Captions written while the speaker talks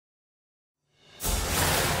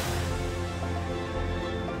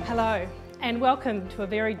Hello and welcome to a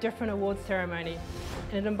very different awards ceremony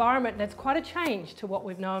in an environment that's quite a change to what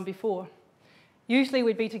we've known before. Usually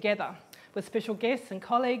we'd be together with special guests and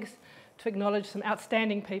colleagues to acknowledge some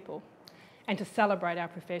outstanding people and to celebrate our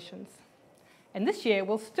professions. And this year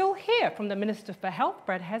we'll still hear from the Minister for Health,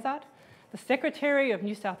 Brad Hazzard, the Secretary of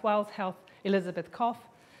New South Wales Health, Elizabeth Coff,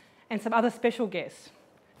 and some other special guests,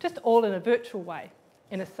 just all in a virtual way,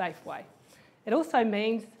 in a safe way. It also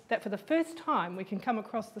means that for the first time we can come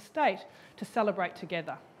across the state to celebrate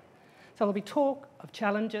together. So there'll be talk of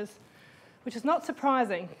challenges, which is not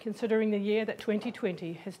surprising considering the year that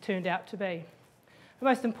 2020 has turned out to be. But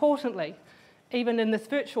most importantly, even in this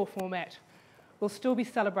virtual format, we'll still be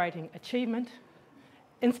celebrating achievement,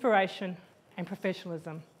 inspiration and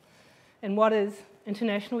professionalism in what is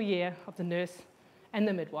International Year of the Nurse and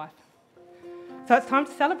the Midwife. So it's time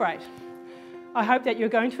to celebrate. I hope that you're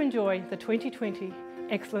going to enjoy the 2020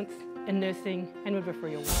 Excellence in Nursing and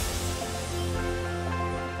Midwifery Awards.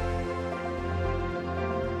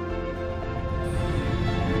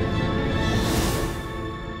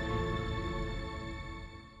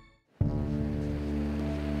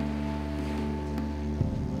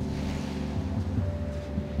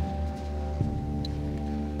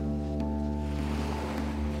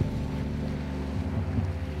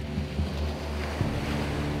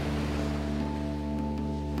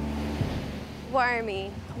 Warami,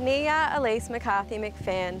 Nia Elise McCarthy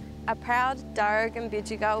McPhan, a proud Darug and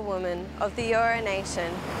Bidjigal woman of the Eora Nation.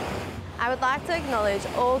 I would like to acknowledge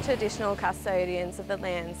all traditional custodians of the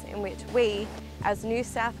lands in which we, as New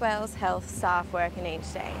South Wales Health staff, work in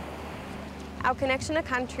each day. Our connection to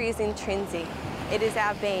country is intrinsic. It is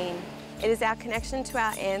our being. It is our connection to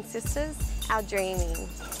our ancestors, our dreaming.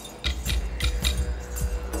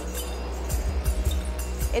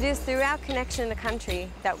 It is through our connection to country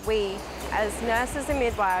that we, as nurses and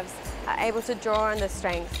midwives, are able to draw on the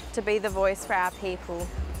strength to be the voice for our people.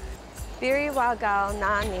 Biri Walgal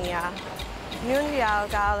na Nia, Nun Yal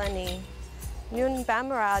Galani, Nun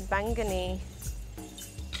Bamarad Bangani.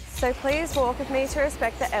 So please walk with me to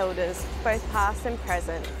respect the elders, both past and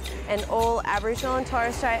present, and all Aboriginal and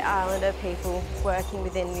Torres Strait Islander people working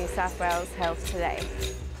within New South Wales Health today.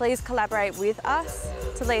 Please collaborate with us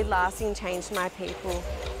to lead lasting change to my people,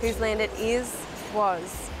 whose land it is,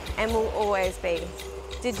 was, and will always be.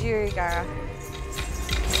 Didjurigara.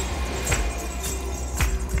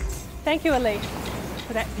 Thank you, Elise,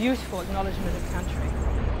 for that beautiful acknowledgement of country.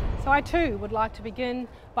 So I too would like to begin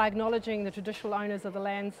by acknowledging the traditional owners of the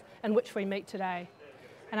lands in which we meet today.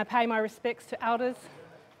 And I pay my respects to elders,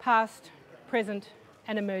 past, present,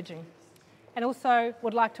 and emerging. And also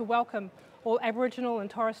would like to welcome all Aboriginal and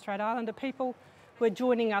Torres Strait Islander people who are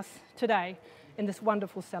joining us today in this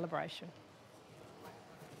wonderful celebration.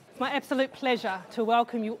 It's my absolute pleasure to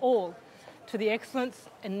welcome you all to the Excellence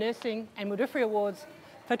in Nursing and Midwifery Awards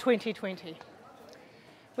for 2020.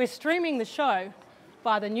 We're streaming the show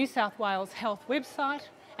via the New South Wales Health website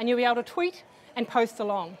and you'll be able to tweet and post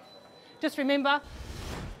along. Just remember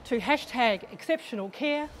to hashtag exceptional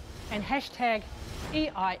care and hashtag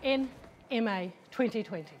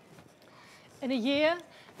EINMA2020. In a year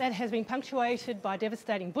that has been punctuated by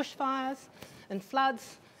devastating bushfires and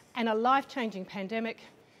floods and a life-changing pandemic,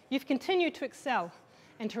 you've continued to excel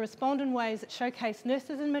and to respond in ways that showcase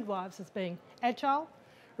nurses and midwives as being agile,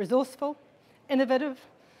 resourceful, innovative,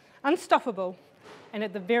 unstoppable, and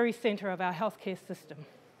at the very centre of our healthcare system.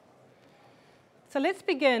 So let's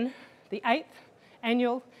begin the 8th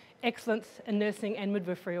Annual Excellence in Nursing and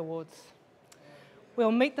Midwifery Awards.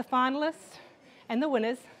 We'll meet the finalists and the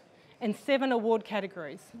winners in 7 award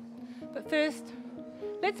categories. But first,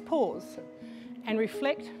 let's pause and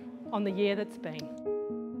reflect on the year that's been.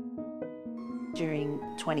 During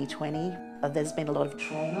 2020, there's been a lot of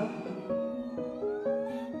trauma.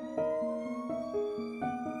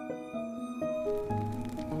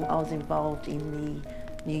 I was involved in the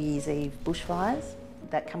New Year's Eve bushfires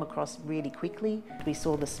that come across really quickly. We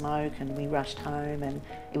saw the smoke and we rushed home, and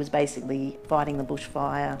it was basically fighting the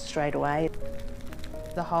bushfire straight away.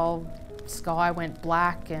 The whole sky went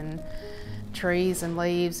black and trees and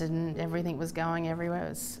leaves and everything was going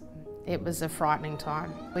everywhere. It was a frightening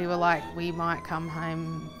time. We were like, we might come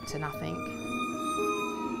home to nothing.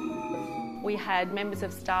 We had members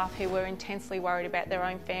of staff who were intensely worried about their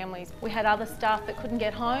own families. We had other staff that couldn't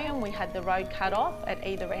get home. We had the road cut off at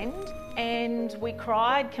either end. And we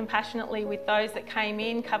cried compassionately with those that came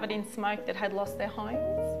in covered in smoke that had lost their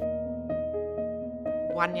homes.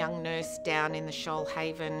 One young nurse down in the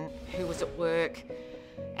Shoalhaven who was at work,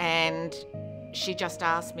 and she just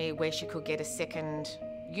asked me where she could get a second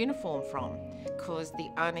uniform from, because the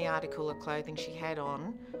only article of clothing she had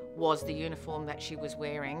on was the uniform that she was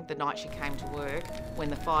wearing the night she came to work, when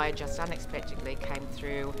the fire just unexpectedly came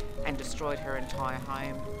through and destroyed her entire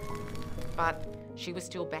home. But she was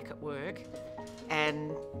still back at work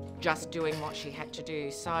and just doing what she had to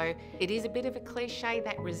do. So it is a bit of a cliche,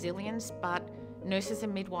 that resilience, but nurses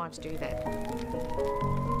and midwives do that.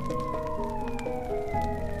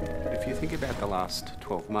 If you think about the last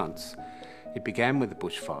 12 months, it began with the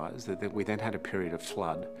bushfires, that we then had a period of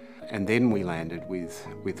flood, and then we landed with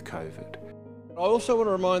COVID. I also want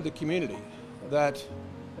to remind the community that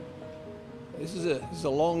this is a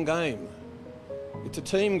long game. It's a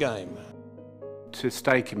team game. To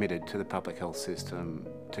stay committed to the public health system,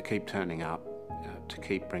 to keep turning up, to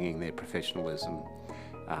keep bringing their professionalism,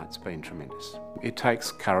 it's been tremendous. It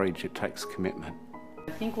takes courage, it takes commitment.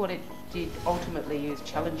 I think what it did ultimately is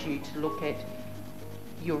challenge you to look at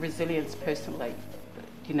your resilience personally.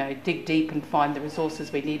 You know, dig deep and find the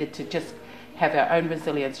resources we needed to just have our own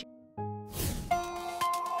resilience.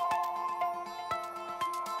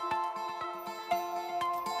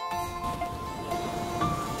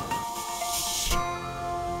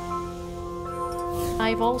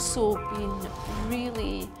 I've also been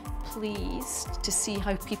really pleased to see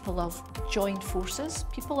how people have joined forces.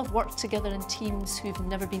 People have worked together in teams who've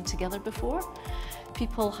never been together before.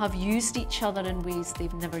 People have used each other in ways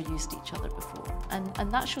they've never used each other before.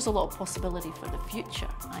 And that shows a lot of possibility for the future,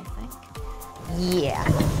 I think. Yeah.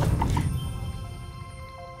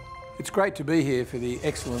 It's great to be here for the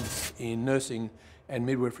Excellence in Nursing and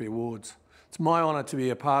Midwifery Awards. It's my honour to be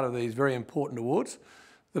a part of these very important awards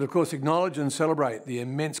that of course acknowledge and celebrate the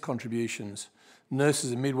immense contributions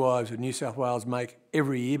nurses and midwives of New South Wales make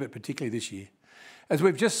every year, but particularly this year. As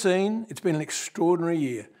we've just seen, it's been an extraordinary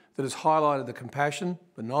year that has highlighted the compassion,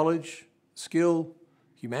 the knowledge, skill,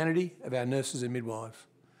 humanity of our nurses and midwives.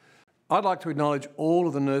 I'd like to acknowledge all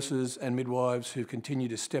of the nurses and midwives who continue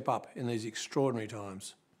to step up in these extraordinary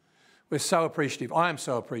times. We're so appreciative, I am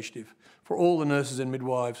so appreciative, for all the nurses and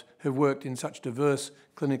midwives who've worked in such diverse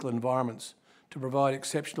clinical environments to provide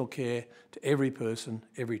exceptional care to every person,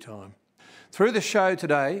 every time. Through the show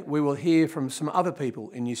today, we will hear from some other people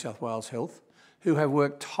in New South Wales Health who have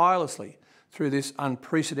worked tirelessly through this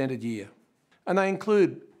unprecedented year. And they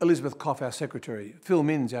include Elizabeth Coff, our Secretary, Phil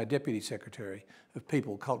Minns, our Deputy Secretary of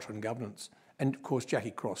People, Culture and Governance, and of course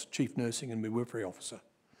Jackie Cross, Chief Nursing and Midwifery Officer.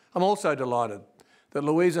 I'm also delighted that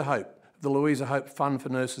Louisa Hope, of the Louisa Hope Fund for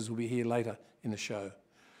Nurses, will be here later in the show.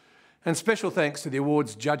 And special thanks to the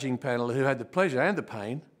awards judging panel who had the pleasure and the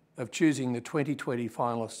pain of choosing the 2020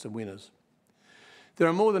 finalists and winners. There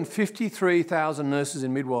are more than 53,000 nurses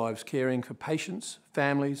and midwives caring for patients,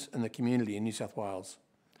 families and the community in New South Wales.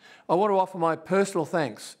 I want to offer my personal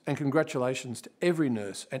thanks and congratulations to every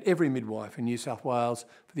nurse and every midwife in New South Wales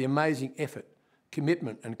for the amazing effort,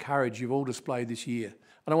 commitment and courage you've all displayed this year.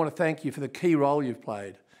 And I want to thank you for the key role you've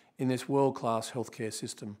played in this world-class healthcare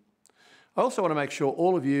system. I also want to make sure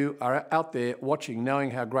all of you are out there watching,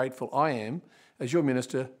 knowing how grateful I am as your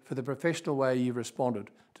Minister for the professional way you've responded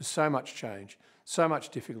to so much change, so much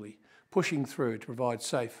difficulty, pushing through to provide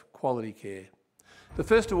safe, quality care. The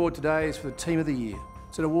first award today is for the Team of the Year.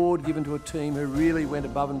 It's an award given to a team who really went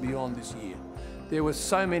above and beyond this year. There were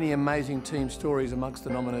so many amazing team stories amongst the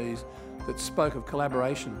nominees that spoke of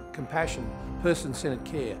collaboration, compassion, person-centred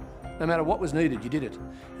care. No matter what was needed, you did it.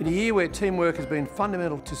 In a year where teamwork has been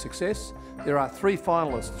fundamental to success, there are 3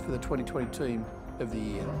 finalists for the 2020 Team of the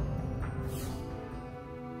Year.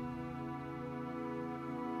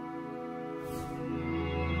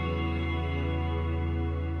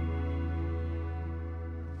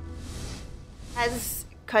 As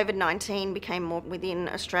COVID-19 became more within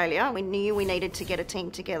Australia, we knew we needed to get a team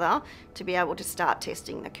together to be able to start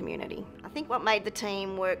testing the community. I think what made the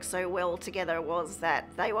team work so well together was that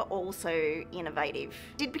they were also innovative.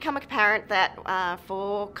 It did become apparent that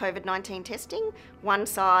for COVID-19 testing, one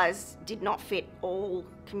size did not fit all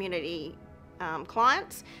community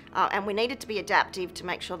clients, and we needed to be adaptive to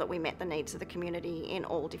make sure that we met the needs of the community in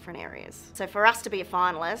all different areas. So for us to be a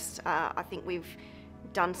finalist, I think we've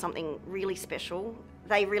done something really special.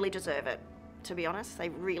 They really deserve it, to be honest. They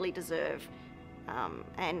really deserve,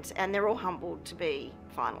 and they're all humbled to be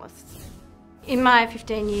finalists. In my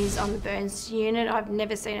 15 years on the burns unit, I've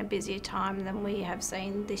never seen a busier time than we have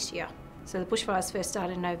seen this year. So the bushfires first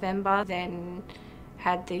started in November, then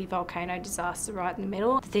had the volcano disaster right in the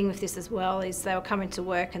middle. The thing with this as well is they were coming to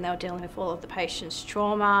work and they were dealing with all of the patients'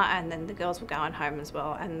 trauma, and then the girls were going home as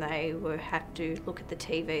well, and they had to look at the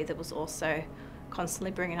TV that was also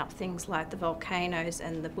constantly bringing up things like the volcanoes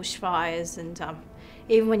and the bushfires, and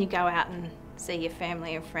even when you go out and see your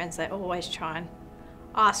family and friends, they always try and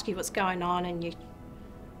ask you what's going on and you're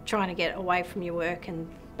trying to get away from your work, and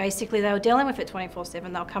basically they were dealing with it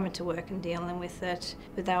 24/7. They were coming to work and dealing with it,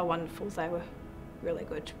 but they were wonderful. They were really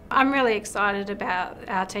good. I'm really excited about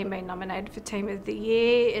our team being nominated for Team of the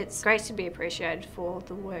Year. It's great to be appreciated for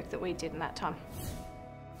the work that we did in that time.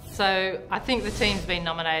 So I think the team's been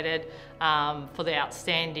nominated for the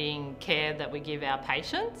outstanding care that we give our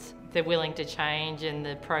patients. They're willing to change, and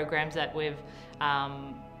the programs that we've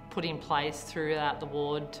put in place throughout the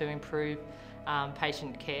ward to improve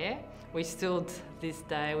patient care. We still, to this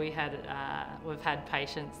day, we've had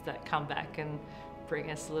patients that come back and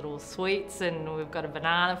bring us little sweets, and we've got a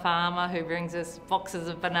banana farmer who brings us boxes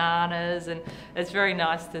of bananas, and it's very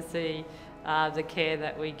nice to see the care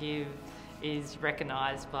that we give is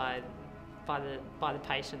recognised by the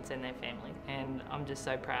patients and their family. And I'm just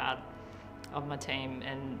so proud of my team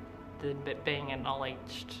and being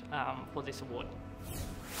acknowledged for this award.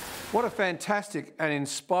 What a fantastic and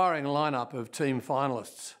inspiring lineup of team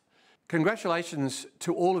finalists. Congratulations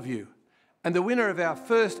to all of you. And the winner of our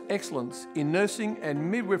first Excellence in Nursing and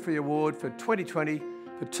Midwifery Award for 2020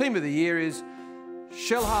 for Team of the Year is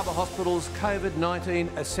Shellharbour Hospital's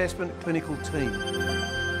COVID-19 Assessment Clinical Team.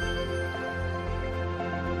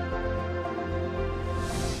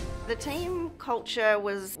 The team culture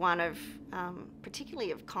was one of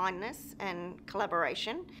particularly of kindness and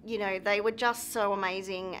collaboration. You know, they were just so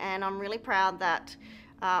amazing, and I'm really proud that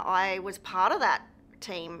I was part of that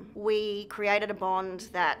team. We created a bond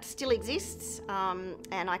that still exists,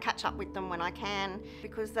 and I catch up with them when I can,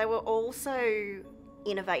 because they were all so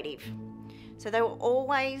innovative. So they were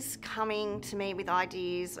always coming to me with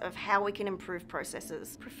ideas of how we can improve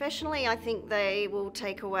processes. Professionally, I think they will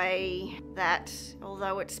take away that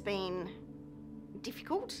although it's been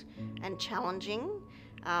difficult and challenging,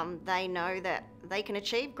 they know that they can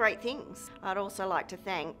achieve great things. I'd also like to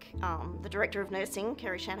thank the Director of Nursing,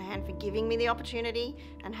 Kerry Shanahan, for giving me the opportunity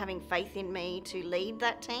and having faith in me to lead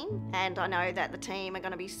that team. And I know that the team are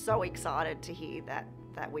going to be so excited to hear that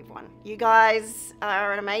we've won. You guys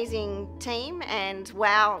are an amazing team, and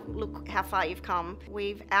wow, look how far you've come.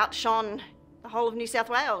 We've outshone the whole of New South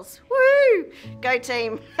Wales. Woo! Go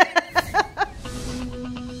team!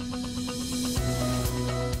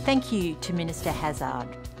 Thank you to Minister Hazzard,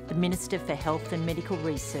 the Minister for Health and Medical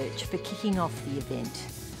Research, for kicking off the event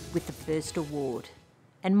with the first award.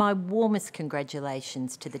 And my warmest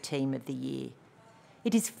congratulations to the Team of the Year.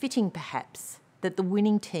 It is fitting, perhaps, that the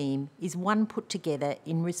winning team is one put together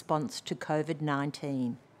in response to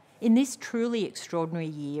COVID-19. In this truly extraordinary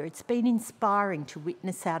year, it's been inspiring to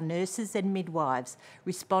witness our nurses and midwives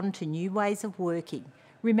respond to new ways of working,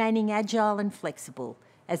 remaining agile and flexible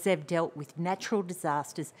as they've dealt with natural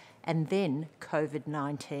disasters and then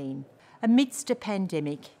COVID-19. Amidst a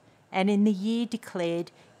pandemic, and in the year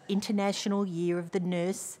declared International Year of the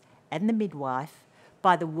Nurse and the Midwife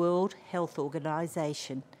by the World Health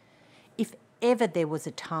Organization, if ever there was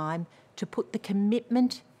a time to put the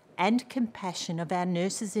commitment and compassion of our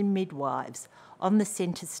nurses and midwives on the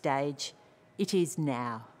centre stage, it is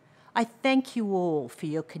now. I thank you all for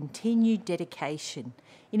your continued dedication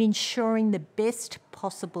in ensuring the best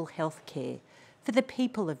possible healthcare for the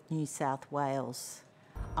people of New South Wales.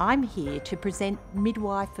 I'm here to present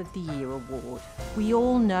Midwife of the Year Award. We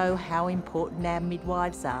all know how important our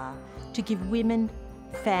midwives are to give women,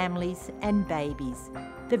 families and babies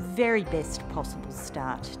the very best possible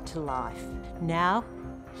start to life. Now,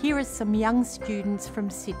 here are some young students from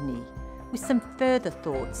Sydney with some further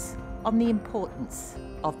thoughts on the importance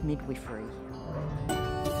of midwifery.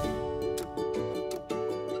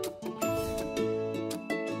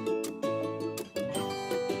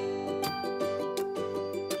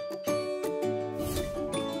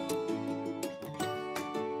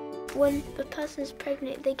 When the person's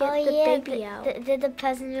pregnant, they get the baby out. The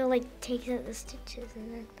person who takes out the stitches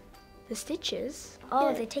and then... The stitches? Oh,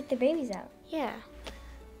 yeah. They take the babies out. Yeah.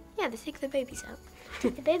 Yeah, they take the babies out.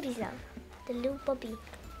 Take the babies out. The little puppy.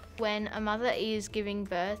 When a mother is giving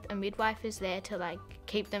birth, a midwife is there to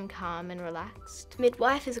keep them calm and relaxed.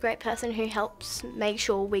 Midwife is a great person who helps make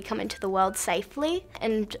sure we come into the world safely,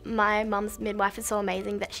 and my mum's midwife is so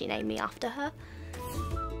amazing that she named me after her.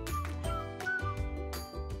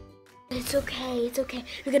 It's okay, it's okay.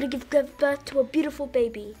 We're gonna give birth to a beautiful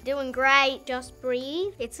baby. Doing great, just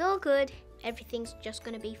breathe. It's all good. Everything's just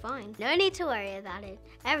gonna be fine. No need to worry about it.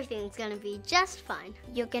 Everything's gonna be just fine.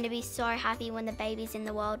 You're gonna be so happy when the baby's in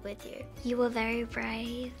the world with you. You were very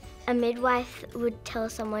brave. A midwife would tell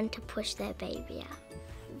someone to push their baby out.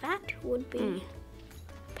 That would be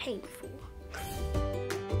painful.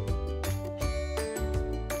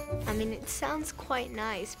 I mean, it sounds quite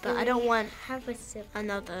nice, but I don't want have a sip.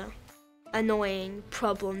 Another. annoying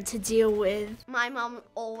problem to deal with. My mum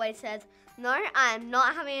always says, no, I am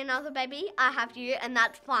not having another baby, I have you, and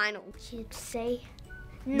that's final. She'd say,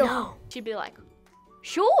 no. She'd be like,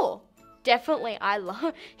 sure, definitely,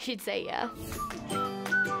 she'd say yeah.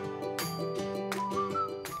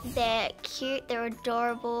 They're cute, they're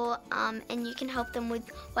adorable, and you can help them with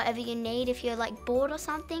whatever you need. If you're like bored or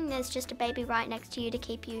something, there's just a baby right next to you to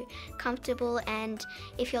keep you comfortable, and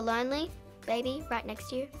if you're lonely, baby right next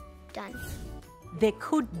to you, done. There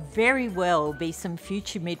could very well be some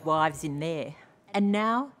future midwives in there. And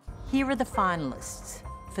now, here are the finalists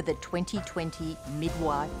for the 2020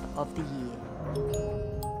 Midwife of the Year.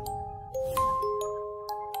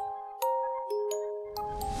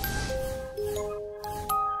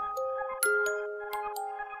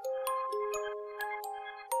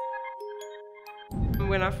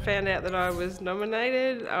 When I found out that I was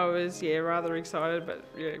nominated, I was rather excited, but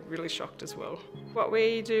really shocked as well. What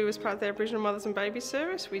we do as part of the Aboriginal Mothers and Babies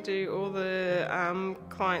Service, we do all the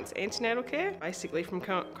clients' antenatal care, basically from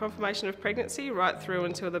confirmation of pregnancy right through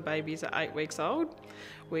until the babies are 8 weeks old.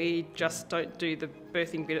 We just don't do the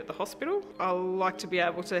birthing bit at the hospital. I like to be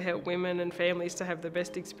able to help women and families to have the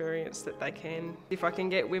best experience that they can. If I can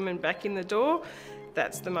get women back in the door,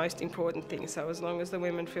 that's the most important thing. So as long as the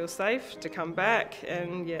women feel safe to come back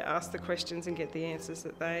and ask the questions and get the answers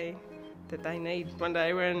that they need. One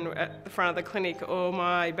day when at the front of the clinic, all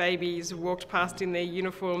my babies walked past in their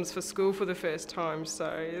uniforms for school for the first time,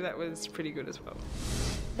 so that was pretty good as well.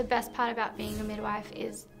 The best part about being a midwife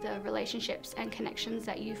is the relationships and connections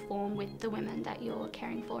that you form with the women that you're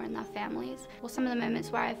caring for and their families. Well, some of the moments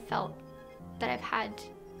where I've felt that I've had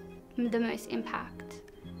the most impact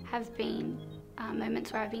have been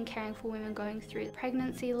moments where I've been caring for women going through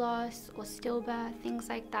pregnancy loss or stillbirth, things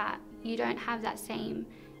like that. You don't have that same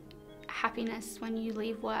happiness when you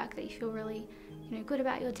leave work, that you feel really good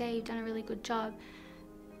about your day, you've done a really good job,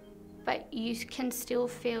 but you can still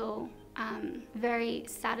feel very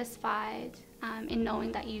satisfied in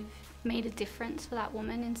knowing that you've made a difference for that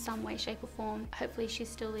woman in some way, shape or form. Hopefully she's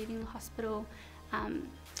still leaving the hospital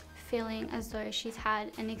feeling as though she's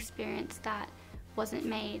had an experience that wasn't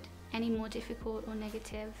made any more difficult or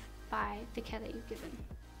negative by the care that you've given.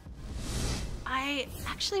 I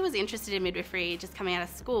actually was interested in midwifery just coming out of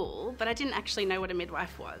school, but I didn't actually know what a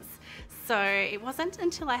midwife was. So it wasn't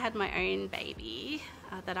until I had my own baby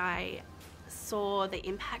that I saw the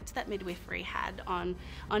impact that midwifery had on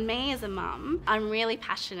me as a mum. I'm really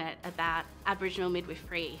passionate about Aboriginal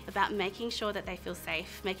midwifery, about making sure that they feel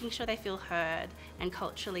safe, making sure they feel heard and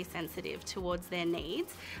culturally sensitive towards their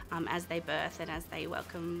needs as they birth and as they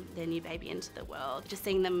welcome their new baby into the world. Just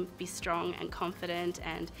seeing them be strong and confident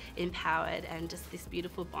and empowered, and just this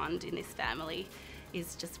beautiful bond in this family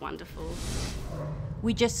is just wonderful.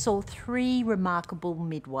 We just saw 3 remarkable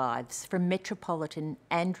midwives from metropolitan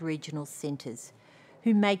and regional centres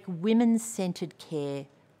who make women-centred care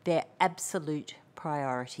their absolute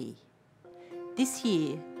priority. This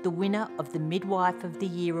year, the winner of the Midwife of the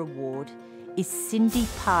Year award is Cindy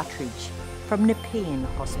Partridge from Nepean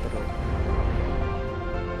Hospital.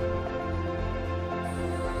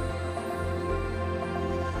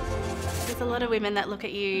 There's a lot of women that look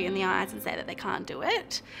at you in the eyes and say that they can't do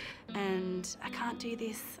it. And I can't do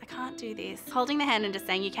this, I can't do this. Holding the hand and just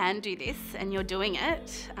saying you can do this and you're doing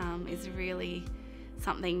it is really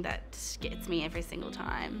something that gets me every single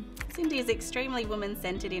time. Cindy is extremely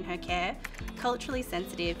woman-centred in her care, culturally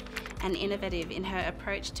sensitive and innovative in her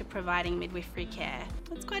approach to providing midwifery care.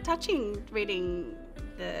 It's quite touching reading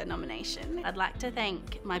the nomination. I'd like to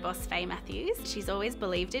thank my boss Faye Matthews. She's always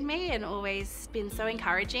believed in me and always been so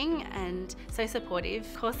encouraging and so supportive.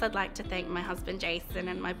 Of course, I'd like to thank my husband Jason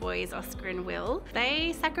and my boys Oscar and Will.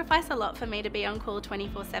 They sacrifice a lot for me to be on call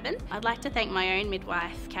 24/7. I'd like to thank my own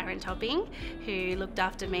midwife Karen Topping, who looked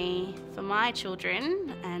after me for my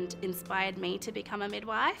children and inspired me to become a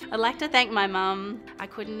midwife. I'd like to thank my mum. I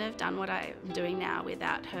couldn't have done what I'm doing now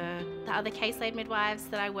without her. The other caseload midwives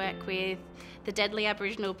that I work with, the deadly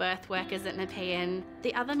Aboriginal birth workers at Nepean,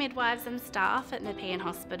 the other midwives and staff at Nepean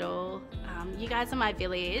Hospital. You guys are my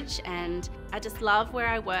village and I just love where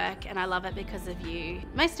I work and I love it because of you.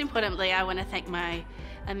 Most importantly, I want to thank my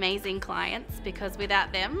amazing clients, because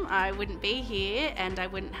without them I wouldn't be here and I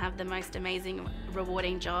wouldn't have the most amazing,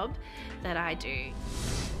 rewarding job that I do.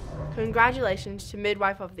 Congratulations to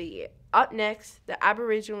Midwife of the Year. Up next, the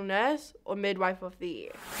Aboriginal Nurse or Midwife of the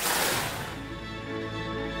Year.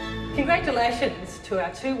 Congratulations to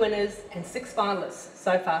our 2 winners and 6 finalists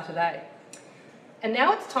so far today. And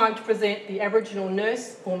now it's time to present the Aboriginal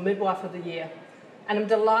Nurse or Midwife of the Year. And I'm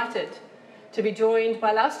delighted to be joined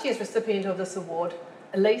by last year's recipient of this award,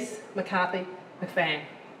 Elise McCarthy McPhan.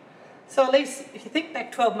 So Elise, if you think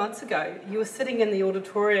back 12 months ago, you were sitting in the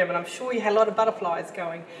auditorium and I'm sure you had a lot of butterflies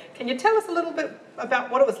going. Can you tell us a little bit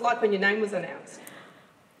about what it was like when your name was announced?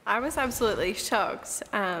 I was absolutely shocked,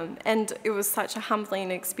 and it was such a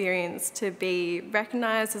humbling experience to be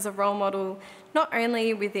recognised as a role model, not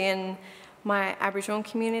only within my Aboriginal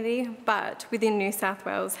community, but within New South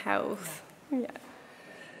Wales Health. Yeah.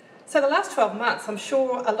 So the last 12 months, I'm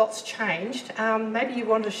sure a lot's changed. Maybe you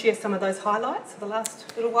want to share some of those highlights of the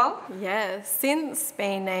last little while? Yeah, since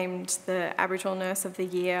being named the Aboriginal Nurse of the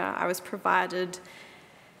Year, I was provided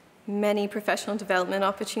many professional development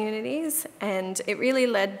opportunities, and it really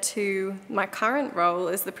led to my current role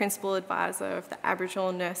as the Principal Advisor of the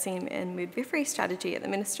Aboriginal Nursing and Midwifery Strategy at the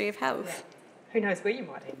Ministry of Health. Yeah. Who knows where you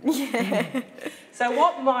might end? Yeah. So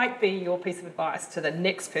what might be your piece of advice to the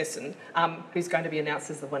next person who's going to be announced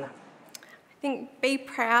as the winner? I think be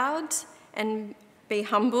proud and be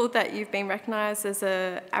humbled that you've been recognised as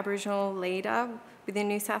an Aboriginal leader within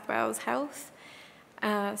New South Wales Health.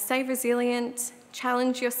 Stay resilient,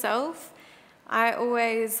 challenge yourself. I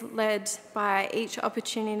always led by each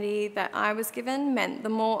opportunity that I was given meant the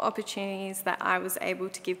more opportunities that I was able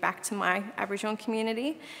to give back to my Aboriginal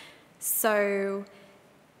community. So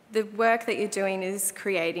the work that you're doing is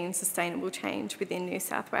creating sustainable change within New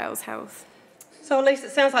South Wales Health. So Elise, it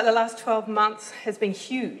sounds like the last 12 months has been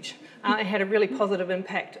huge. It had a really positive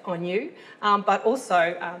impact on you, but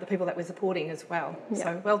also the people that we're supporting as well. Yeah.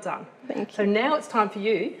 So well done. Thank you. So now it's time for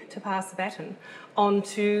you to pass the baton on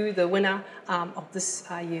to the winner of this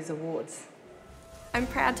year's awards. I'm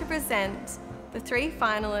proud to present the 3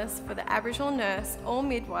 finalists for the Aboriginal Nurse or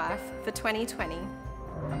Midwife for 2020.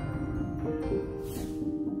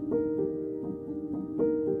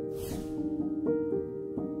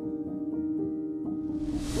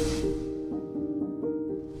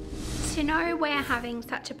 To know we're having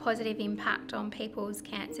such a positive impact on people's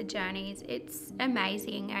cancer journeys, it's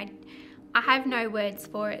amazing. I have no words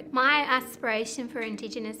for it. My aspiration for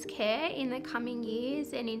Indigenous care in the coming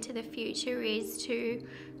years and into the future is to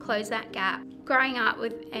close that gap. Growing up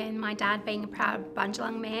and my dad being a proud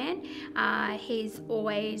Bundjalung man, he's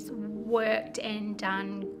always worked and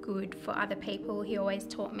done good for other people. He always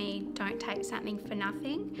taught me, don't take something for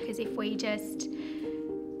nothing, because if we just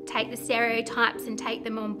take the stereotypes and take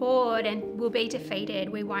them on board, and we'll be defeated,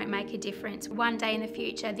 we won't make a difference. One day in the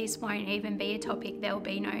future this won't even be a topic, there'll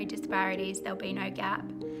be no disparities, there'll be no gap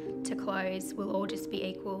to close, we'll all just be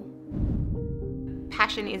equal.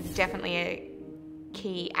 Passion is definitely a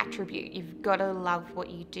key attribute. You've got to love what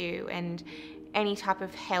you do, and any type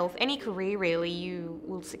of health, any career really, you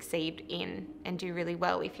will succeed in and do really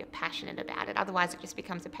well if you're passionate about it. Otherwise it just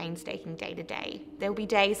becomes a painstaking day to day. There'll be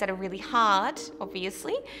days that are really hard,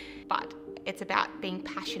 obviously, but it's about being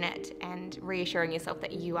passionate and reassuring yourself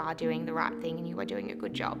that you are doing the right thing and you are doing a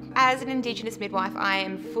good job. As an Indigenous midwife, I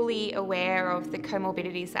am fully aware of the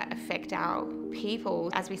comorbidities that affect our people.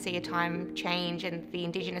 As we see a time change and the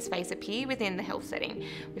Indigenous face appear within the health setting,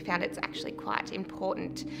 we found it's actually quite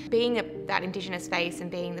important. Being that Indigenous face and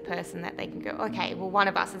being the person that they can go, okay, well, one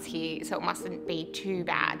of us is here, so it mustn't be too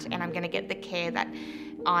bad, and I'm going to get the care that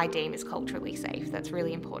I deem is culturally safe. That's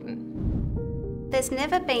really important. There's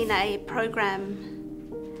never been a program,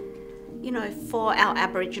 for our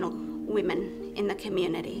Aboriginal women in the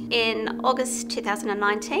community. In August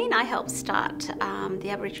 2019, I helped start the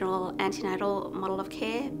Aboriginal antenatal model of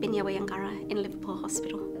care, Binyawiyangara, in Liverpool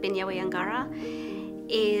Hospital. Binyawiyangara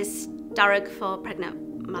is Darug for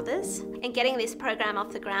pregnant mothers. In getting this program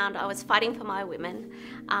off the ground, I was fighting for my women,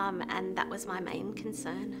 and that was my main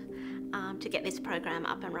concern. To get this program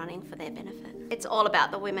up and running for their benefit. It's all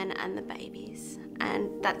about the women and the babies, and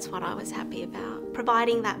that's what I was happy about.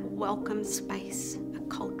 Providing that welcome space, a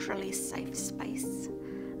culturally safe space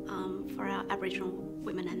for our Aboriginal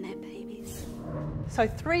women and their babies. So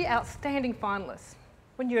 3 outstanding finalists.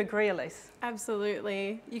 Wouldn't you agree, Elise?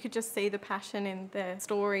 Absolutely. You could just see the passion in their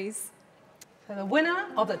stories. So the winner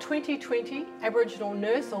of the 2020 Aboriginal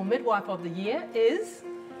Nurse or Midwife of the Year is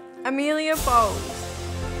Amelia Bowles.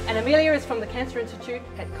 And Amelia is from the Cancer Institute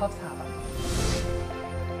at Coffs Harbour.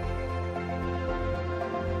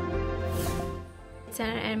 It's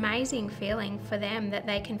an amazing feeling for them that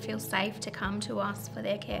they can feel safe to come to us for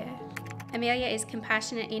their care. Amelia is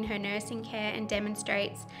compassionate in her nursing care and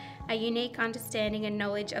demonstrates a unique understanding and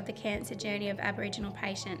knowledge of the cancer journey of Aboriginal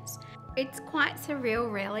patients. It's quite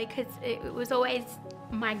surreal really, because it was always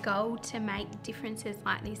my goal to make differences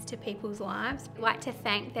like this to people's lives. I'd like to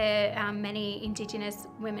thank the many Indigenous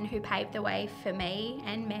women who paved the way for me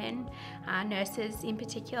and men, nurses in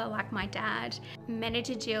particular like my dad.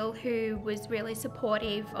 Manager Jill, who was really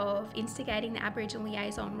supportive of instigating the Aboriginal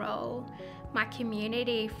liaison role. my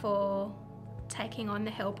community for taking on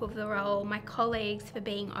the help of the role, my colleagues for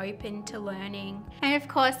being open to learning, and of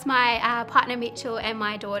course my partner Mitchell and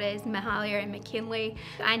my daughters Mahalia and McKinley.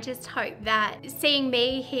 I just hope that seeing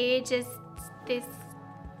me here, just this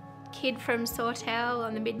kid from Sawtell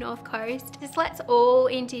on the mid-north coast, just lets all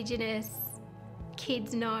Indigenous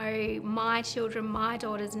kids know, my children, my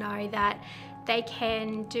daughters know that they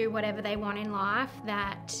can do whatever they want in life,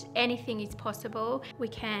 that anything is possible. We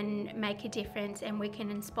can make a difference and we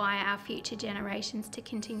can inspire our future generations to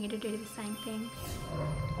continue to do the same thing.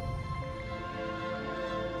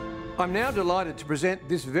 I'm now delighted to present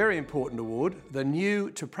this very important award, the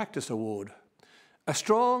New to Practice Award. A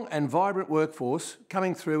strong and vibrant workforce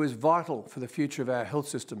coming through is vital for the future of our health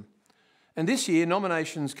system. And this year,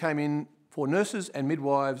 nominations came in for nurses and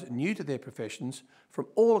midwives new to their professions from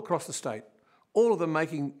all across the state, all of them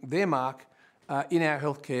making their mark in our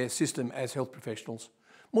healthcare system as health professionals.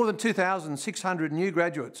 More than 2,600 new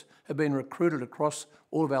graduates have been recruited across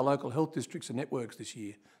all of our local health districts and networks this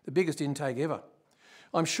year, the biggest intake ever.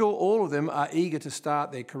 I'm sure all of them are eager to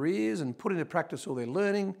start their careers and put into practice all their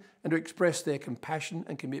learning and to express their compassion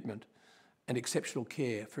and commitment and exceptional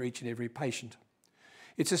care for each and every patient.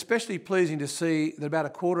 It's especially pleasing to see that about a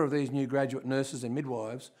quarter of these new graduate nurses and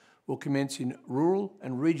midwives will commence in rural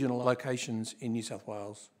and regional locations in New South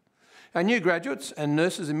Wales. Our new graduates and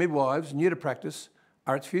nurses and midwives new to practice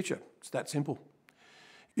are its future. It's that simple.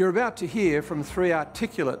 You're about to hear from 3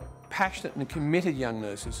 articulate, passionate and committed young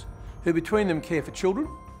nurses who between them care for children,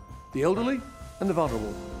 the elderly and the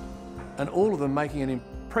vulnerable, and all of them making an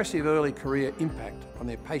impressive early career impact on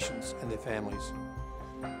their patients and their families.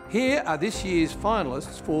 Here are this year's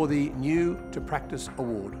finalists for the New to Practice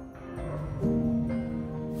Award.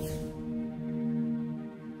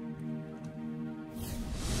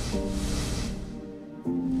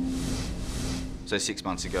 So 6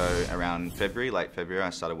 months ago, around late February, I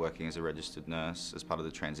started working as a registered nurse as part of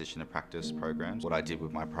the Transition to Practice programs. What I did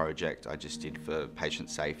with my project, I just did for patient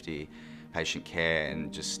safety, patient care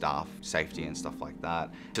and just staff safety and stuff like that.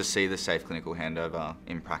 To see the safe clinical handover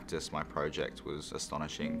in practice, my project was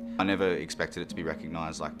astonishing. I never expected it to be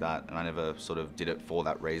recognised like that, and I never sort of did it for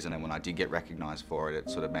that reason, and when I did get recognised for it, it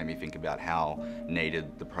sort of made me think about how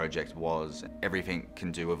needed the project was. Everything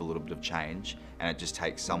can do with a little bit of change, and it just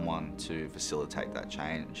takes someone to facilitate that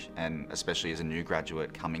change, and especially as a new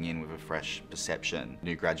graduate coming in with a fresh perception,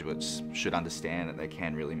 new graduates should understand that they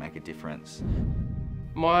can really make a difference.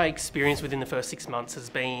 My experience within the first 6 months has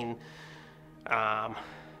been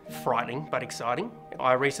frightening but exciting.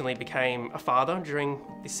 I recently became a father during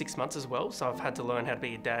this 6 months as well, so I've had to learn how to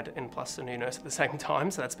be a dad and plus a new nurse at the same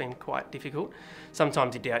time, so that's been quite difficult.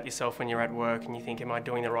 Sometimes you doubt yourself when you're at work and you think, am I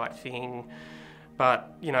doing the right thing?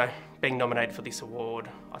 But, you know, being nominated for this award,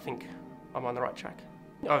 I think I'm on the right track.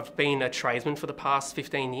 I've been a tradesman for the past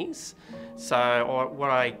 15 years, so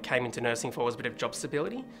what I came into nursing for was a bit of job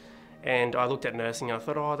stability. And I looked at nursing and I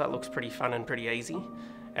thought, oh, that looks pretty fun and pretty easy.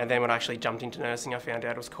 And then when I actually jumped into nursing, I found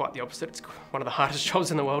out it was quite the opposite. It's one of the hardest jobs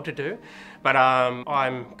in the world to do. But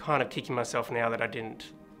I'm kind of kicking myself now that I didn't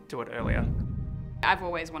do it earlier. I've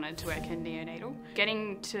always wanted to work in neonatal.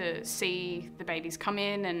 Getting to see the babies come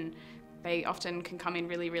in, and they often can come in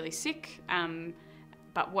really, really sick,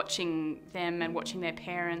 but watching them and watching their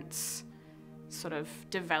parents sort of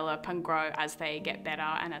develop and grow as they get better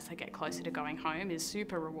and as they get closer to going home is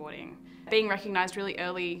super rewarding. Being recognised really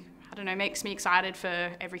early, I don't know, makes me excited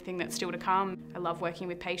for everything that's still to come. I love working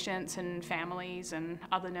with patients and families and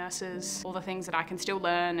other nurses, all the things that I can still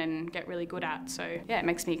learn and get really good at. So yeah, it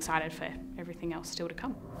makes me excited for everything else still to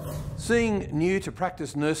come. Seeing new to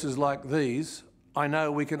practice nurses like these, I know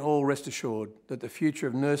we can all rest assured that the future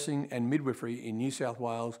of nursing and midwifery in New South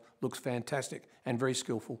Wales looks fantastic and very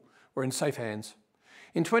skillful. We're in safe hands.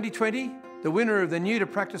 In 2020, the winner of the New to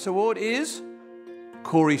Practice Award is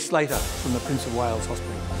Corey Slater from the Prince of Wales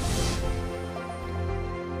Hospital.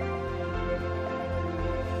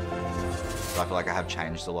 I feel like I have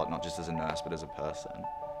changed a lot, not just as a nurse, but as a person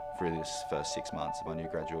through this first 6 months of my new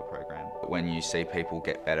graduate program. When you see people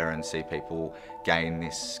get better and see people gain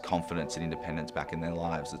this confidence and independence back in their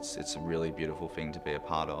lives, it's a really beautiful thing to be a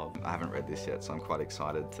part of. I haven't read this yet, so I'm quite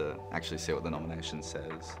excited to actually see what the nomination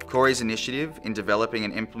says. Corey's initiative in developing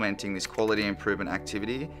and implementing this quality improvement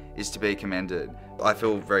activity is to be commended. I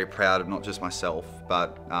feel very proud of not just myself,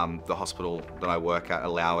 but the hospital that I work at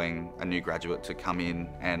allowing a new graduate to come in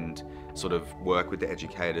and sort of work with the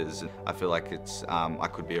educators. I feel like it's I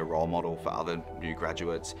could be a role model for other new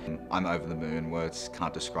graduates. I'm over the moon. Words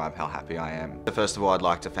can't describe how happy I am. First of all, I'd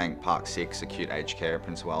like to thank Park 6 Acute Aged Care at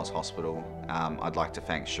Prince of Wales Hospital. I'd like to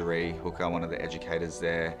thank Cherie Hooker, one of the educators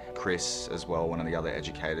there, Chris as well, one of the other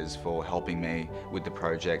educators, for helping me with the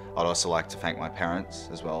project. I'd also like to thank my parents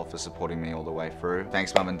as well for supporting me all the way through.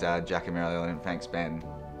 Thanks Mum and Dad, Jack and Marilyn, and thanks Ben.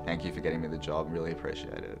 Thank you for getting me the job, really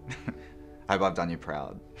appreciate it. I hope I've done you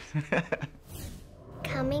proud.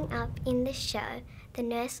 Coming up in the show, the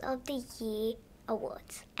Nurse of the Year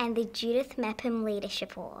Awards and the Judith Mapham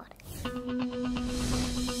Leadership Award.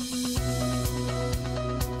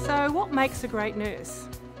 So what makes a great nurse?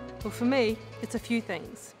 Well, for me, it's a few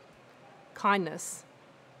things. Kindness,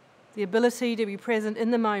 the ability to be present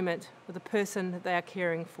in the moment with the person that they are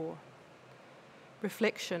caring for.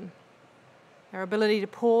 Reflection, our ability to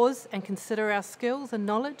pause and consider our skills and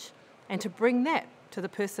knowledge and to bring that to the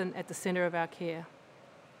person at the centre of our care.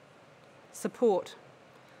 Support,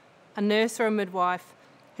 a nurse or a midwife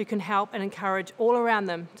who can help and encourage all around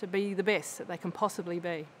them to be the best that they can possibly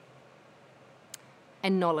be.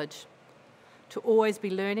 And knowledge, to always be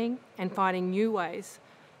learning and finding new ways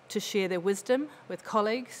to share their wisdom with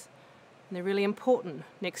colleagues and the really important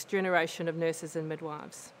next generation of nurses and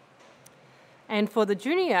midwives. And for the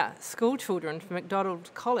junior school children from MacDonald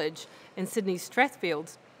College in Sydney's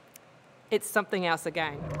Strathfields, it's something else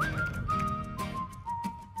again.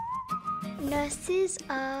 Nurses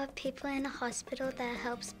are people in a hospital that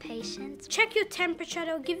helps patients. Check your temperature,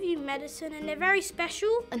 they'll give you medicine, and they're very special.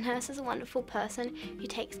 A nurse is a wonderful person who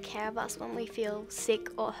takes care of us when we feel sick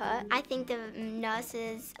or hurt. I think the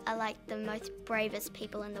nurses are like the most bravest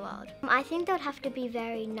people in the world. I think they'd have to be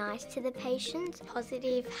very nice to the patients,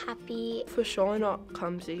 positive, happy. For sure not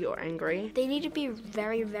clumsy or angry. They need to be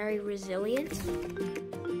very, very resilient.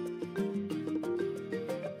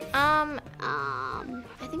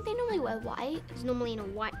 I think they normally wear white. It's normally in a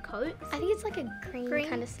white coat. I think it's like a green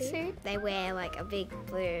kind of suit. They wear like a big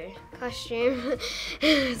blue costume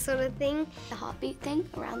sort of thing. The heartbeat thing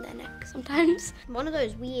around their neck sometimes. One of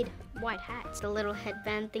those weird white hats. The little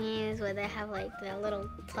headband thingies where they have like the little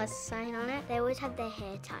plus sign on it. They always have their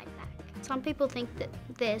hair tied back. Some people think that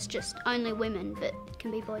there's just only women, but it can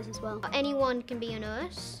be boys as well. Anyone can be a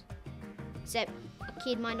nurse, except a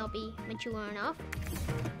kid might not be mature enough.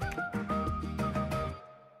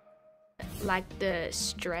 Like the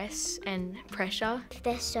stress and pressure. If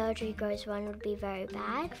their surgery goes wrong, it would be very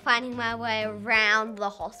bad. Finding my way around the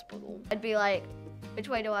hospital. I'd be like, which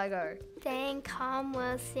way do I go? Staying calm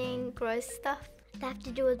while seeing gross stuff. They have to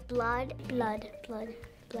do with blood. Blood.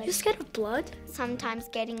 You're scared of blood? Sometimes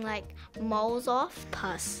getting like moles off.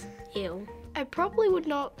 Pus. Ew. I probably would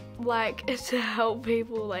not like to help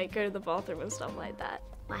people like go to the bathroom and stuff like that.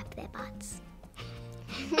 Wipe their butts.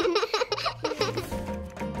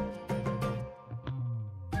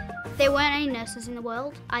 If there weren't any nurses in the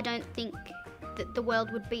world, I don't think that the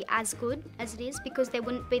world would be as good as it is because there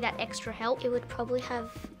wouldn't be that extra help. It would probably have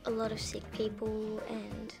a lot of sick people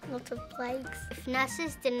and lots of plagues. If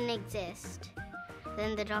nurses didn't exist,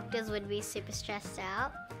 then the doctors would be super stressed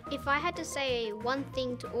out. If I had to say one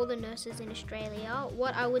thing to all the nurses in Australia,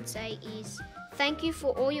 what I would say is thank you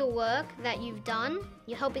for all your work that you've done.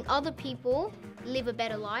 You're helping other people live a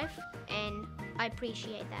better life, and I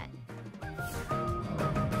appreciate that.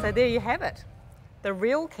 So there you have it, the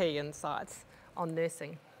real key insights on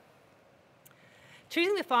nursing.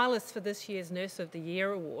 Choosing the finalists for this year's Nurse of the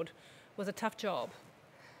Year award was a tough job.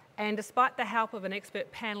 And despite the help of an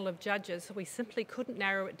expert panel of judges, we simply couldn't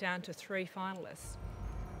narrow it down to 3 finalists.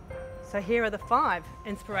 So here are the 5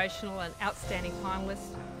 inspirational and outstanding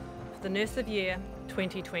finalists for the Nurse of the Year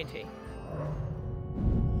 2020.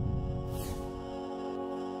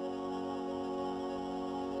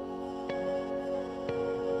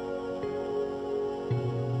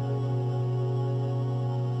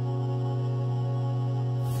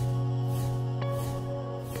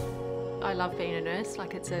 I love being a nurse.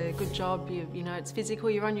 Like, it's a good job. You know, it's physical.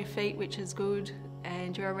 You're on your feet, which is good,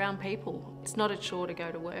 and you're around people. It's not a chore to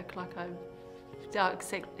go to work. Like,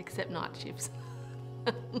 except night shifts.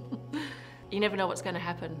 You never know what's going to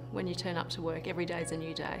happen when you turn up to work. Every day is a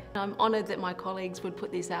new day. I'm honoured that my colleagues would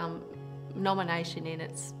put this nomination in.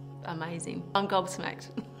 It's amazing. I'm gobsmacked.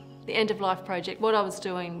 The End of Life project. What I was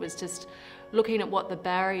doing was just looking at what the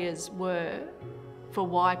barriers were for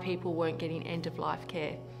why people weren't getting end of life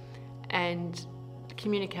care. And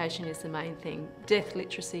communication is the main thing. Death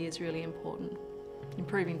literacy is really important,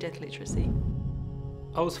 improving death literacy.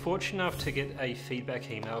 I was fortunate enough to get a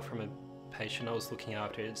feedback email from a patient I was looking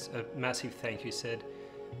after. It's a massive thank you. Said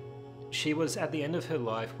she was at the end of her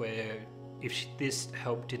life where if this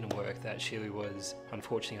help didn't work, that she was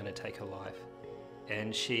unfortunately going to take her life.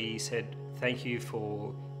 And she said, "Thank you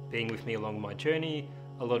for being with me along my journey.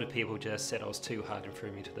 A lot of people just said I was too hard and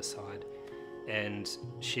threw me to the side." And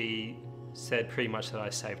she said pretty much that I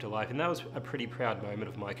saved her life, and that was a pretty proud moment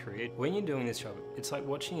of my career. When you're doing this job, it's like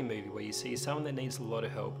watching a movie where you see someone that needs a lot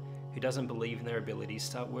of help, who doesn't believe in their abilities,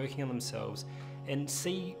 start working on themselves, and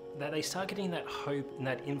see that they start getting that hope and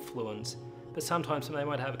that influence, but sometimes they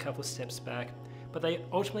might have a couple of steps back, but they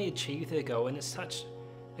ultimately achieve their goal, and it's such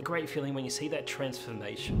a great feeling when you see that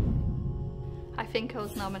transformation. I think I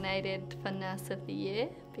was nominated for Nurse of the Year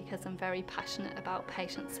because I'm very passionate about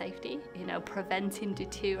patient safety. You know, preventing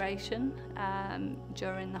deterioration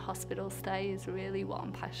during the hospital stay is really what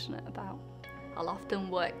I'm passionate about. I'll often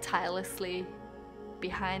work tirelessly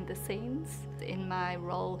behind the scenes. In my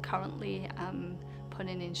role currently, I'm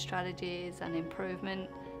putting in strategies and improvement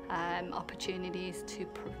opportunities to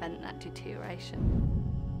prevent that deterioration.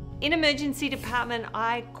 In emergency department,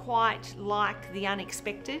 I quite like the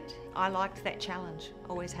unexpected. I liked that challenge,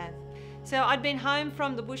 always have. So I'd been home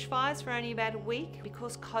from the bushfires for only about a week.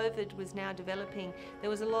 Because COVID was now developing,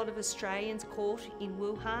 there was a lot of Australians caught in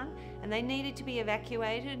Wuhan and they needed to be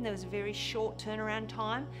evacuated, and there was a very short turnaround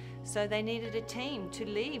time. So they needed a team to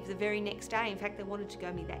leave the very next day. In fact, they wanted to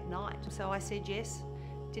go me that night. So I said yes,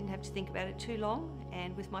 didn't have to think about it too long,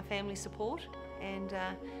 and with my family support, and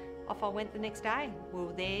off I went the next day. We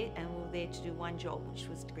were there, and we were there to do one job, which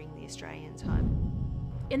was to bring the Australians home.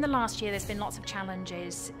 In the last year, there's been lots of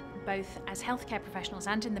challenges, both as healthcare professionals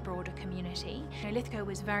and in the broader community. Lithgow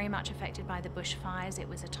was very much affected by the bushfires. It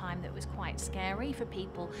was a time that was quite scary for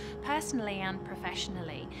people, personally and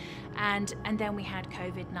professionally. And then we had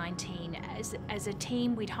COVID-19. As a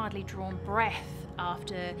team, we'd hardly drawn breath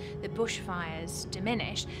after the bushfires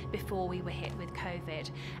diminished before we were hit with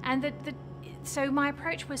COVID. And so my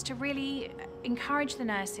approach was to really encourage the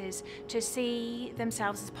nurses to see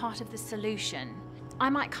themselves as part of the solution. I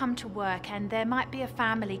might come to work and there might be a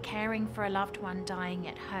family caring for a loved one dying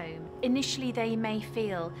at home. Initially, they may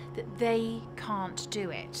feel that they can't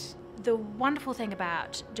do it. The wonderful thing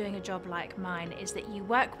about doing a job like mine is that you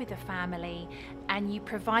work with a family and you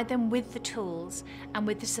provide them with the tools and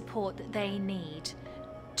with the support that they need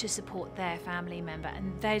to support their family member,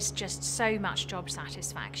 and there's just so much job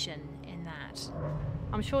satisfaction in that.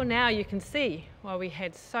 I'm sure now you can see why we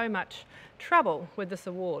had so much trouble with this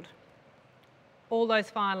award. All those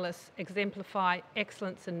finalists exemplify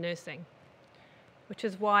excellence in nursing, which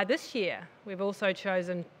is why this year we've also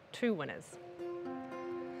chosen 2 winners.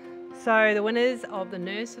 So the winners of the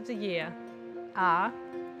Nurse of the Year are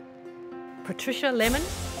Patricia Lemon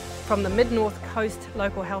from the Mid-North Coast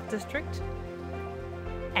Local Health District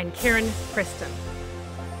and Karen Preston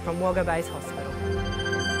from Wagga Base Hospital.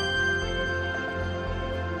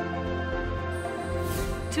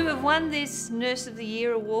 To have won this Nurse of the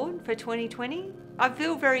Year award for 2020, I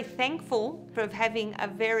feel very thankful for having a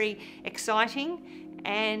very exciting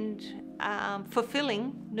and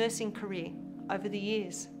fulfilling nursing career over the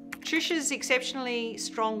years. Trisha's exceptionally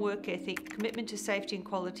strong work ethic, commitment to safety and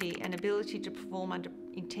quality, and ability to perform under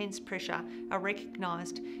intense pressure are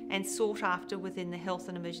recognised and sought after within the health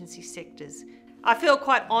and emergency sectors. I feel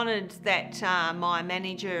quite honoured that my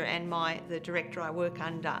manager and the director I work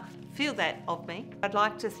under feel that of me. I'd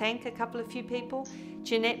like to thank a couple of few people.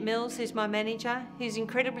 Jeanette Mills, who's my manager, who's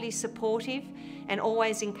incredibly supportive and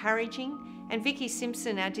always encouraging, and Vicky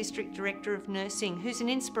Simpson, our District Director of Nursing, who's an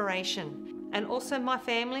inspiration. And also my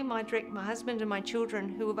family, my husband and my children,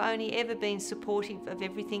 who have only ever been supportive of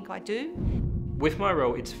everything I do. With my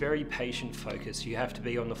role, it's very patient focused. You have to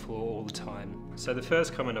be on the floor all the time. So the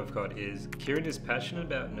first comment I've got is, Kieran is passionate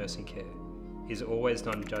about nursing care. He's always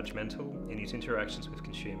non-judgmental in his interactions with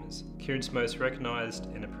consumers. Kieran's most recognised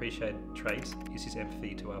and appreciated trait is his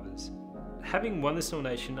empathy to others. Having won this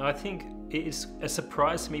nomination, I think it is a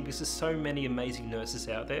surprise to me because there's so many amazing nurses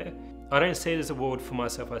out there. I don't see it as an award for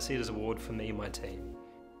myself, I see it as an award for me and my team.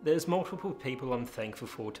 There's multiple people I'm thankful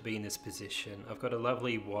for to be in this position. I've got a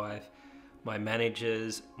lovely wife, my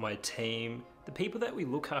managers, my team, the people that we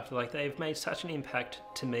look after, like they've made such an impact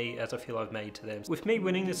to me as I feel I've made to them. With me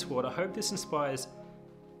winning this award, I hope this inspires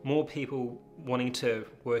more people wanting to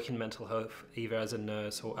work in mental health, either as a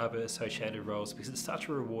nurse or other associated roles, because it's such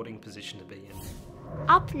a rewarding position to be in.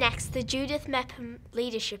 Up next, the Judith Mepham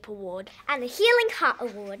Leadership Award and the Healing Heart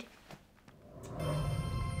Award.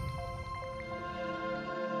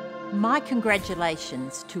 My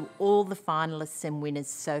congratulations to all the finalists and winners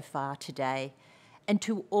so far today, and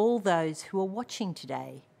to all those who are watching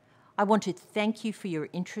today. I want to thank you for your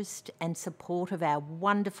interest and support of our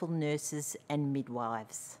wonderful nurses and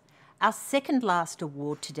midwives. Our second last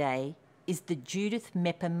award today is the Judith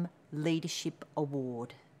Mepham Leadership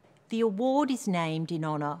Award. The award is named in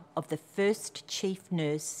honour of the first chief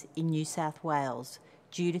nurse in New South Wales,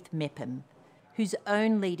 Judith Mepham, whose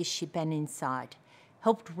own leadership and insight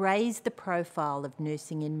helped raise the profile of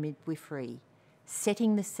nursing and midwifery,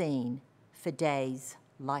 setting the scene for days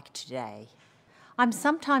like today. I'm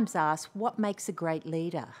sometimes asked what makes a great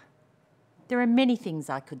leader. There are many things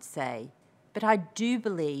I could say, but I do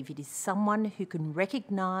believe it is someone who can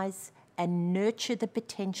recognise and nurture the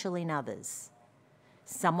potential in others,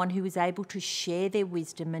 someone who is able to share their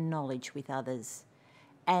wisdom and knowledge with others,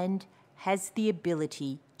 and has the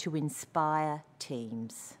ability to inspire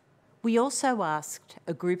teams. We also asked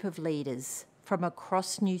a group of leaders from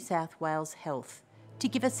across New South Wales Health to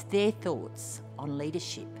give us their thoughts on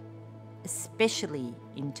leadership, especially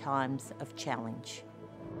in times of challenge.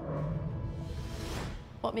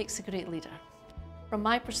 What makes a great leader? From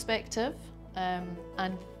my perspective,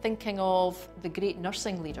 and thinking of the great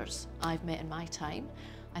nursing leaders I've met in my time,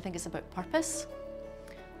 I think it's about purpose,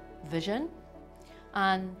 vision,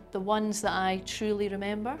 and the ones that I truly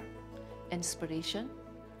remember, inspiration.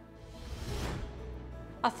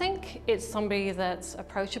 I think it's somebody that's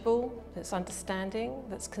approachable, that's understanding,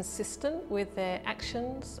 that's consistent with their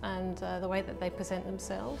actions and the way that they present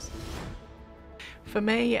themselves. For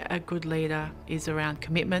me, a good leader is around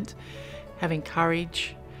commitment, having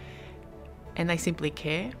courage, and they simply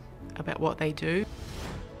care about what they do.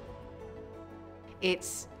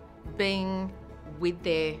 It's being with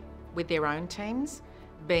their own teams,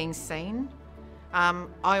 being seen. I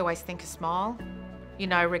always think a smile, you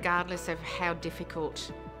know, regardless of how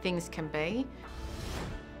difficult things can be.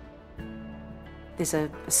 There's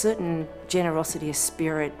a certain generosity of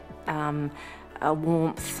spirit, a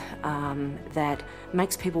warmth that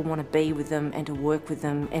makes people want to be with them and to work with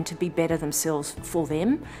them and to be better themselves for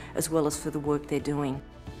them as well as for the work they're doing.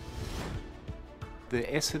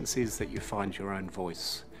 The essence is that you find your own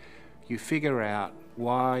voice. You figure out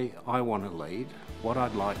why I want to lead, what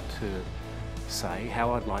I'd like to say,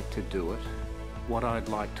 how I'd like to do it, what I'd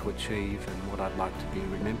like to achieve and what I'd like to be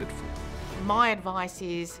remembered for. My advice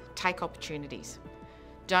is take opportunities.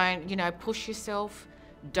 Don't, push yourself.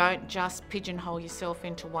 Don't just pigeonhole yourself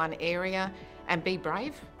into one area, and be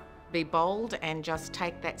brave, be bold, and just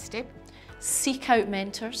take that step. Seek out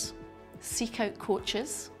mentors, seek out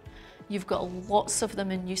coaches. You've got lots of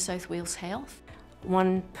them in New South Wales Health.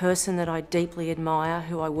 One person that I deeply admire,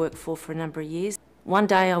 who I worked for a number of years, one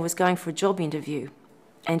day I was going for a job interview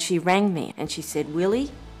and she rang me and she said,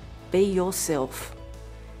 "Willie, be yourself."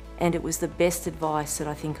 And it was the best advice that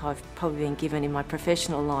I think I've probably been given in my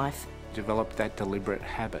professional life. Developed that deliberate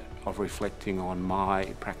habit of reflecting on my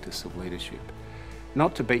practice of leadership.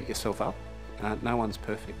 Not to beat yourself up, no one's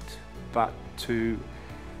perfect, but to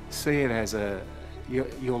see it as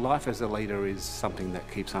your life as a leader is something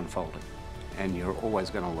that keeps unfolding and you're always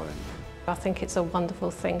going to learn. I think it's a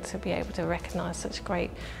wonderful thing to be able to recognise such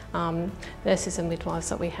great nurses and midwives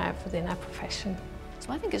that we have within our profession.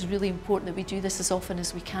 So I think it's really important that we do this as often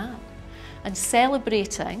as we can, and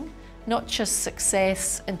celebrating not just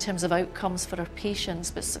success in terms of outcomes for our patients,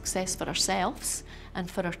 but success for ourselves and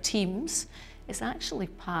for our teams is actually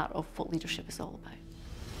part of what leadership is all about.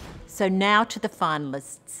 So now to the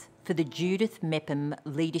finalists for the Judith Mepham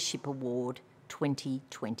Leadership Award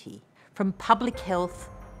 2020. From public health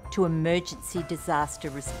to emergency disaster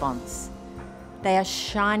response, they are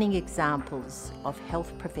shining examples of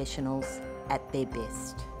health professionals at their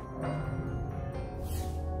best.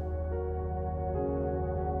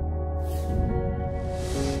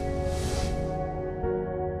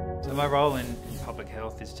 So my role in public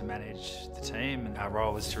health is to manage the team, and our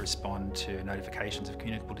role is to respond to notifications of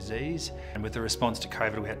communicable disease. And with the response to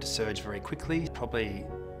COVID, we had to surge very quickly, probably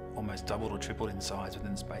almost doubled or tripled in size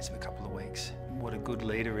within the space of a couple of weeks. What a good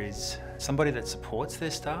leader is somebody that supports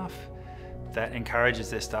their staff, that encourages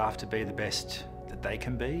their staff to be the best that they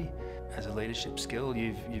can be. As a leadership skill,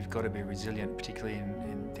 you've got to be resilient, particularly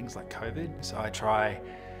in things like COVID. So I try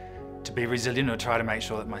to be resilient, or try to make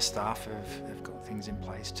sure that my staff have got things in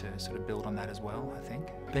place to sort of build on that as well, I think.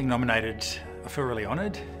 Being nominated, I feel really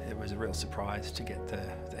honoured. It was a real surprise to get the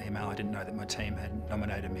email. I didn't know that my team had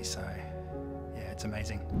nominated me, so yeah, it's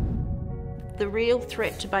amazing. The real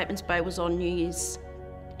threat to Bateman's Bay was on New Year's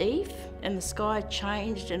Eve, and the sky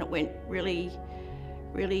changed and it went really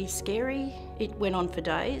scary. It went on for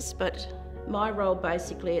days, but my role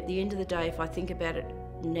basically at the end of the day, if I think about it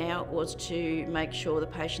now, was to make sure the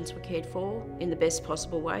patients were cared for in the best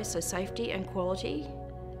possible way, so safety and quality,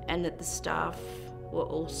 and that the staff were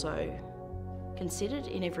also considered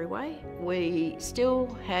in every way. We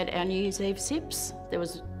still had our New Year's Eve sips. There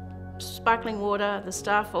was sparkling water, the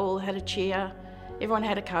staff all had a cheer, everyone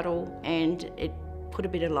had a cuddle, and it put a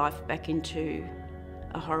bit of life back into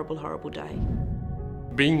a horrible, horrible day.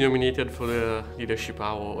 Being nominated for the Leadership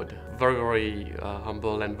Award, very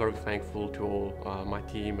humble and very thankful to all my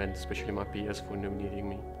team and especially my peers for nominating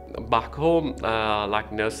me. Back home,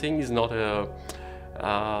 like nursing is not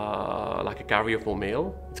like a career for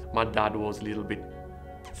male. My dad was a little bit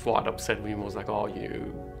quite upset with me. He was like, oh,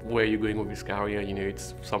 where are you going with this career?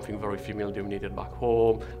 It's something very female dominated back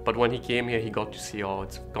home. But when he came here, he got to see, oh,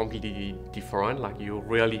 it's completely different. Like, you're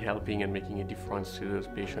really helping and making a difference to those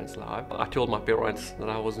patients' lives. I told my parents that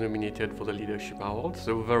I was nominated for the Leadership Award,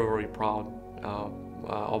 so we're very, very proud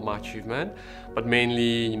of my achievement. But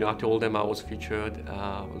mainly, I told them I was featured in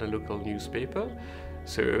a local newspaper.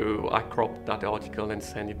 So I cropped that article and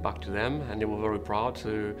sent it back to them, and they were very proud.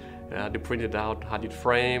 So they printed out, had it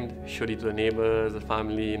framed, showed it to the neighbours, the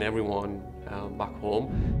family, and everyone back home.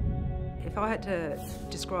 If I had to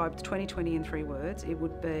describe 2020 in 3 words, it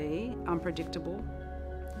would be unpredictable,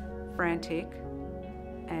 frantic,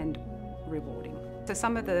 and rewarding. So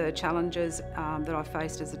some of the challenges that I've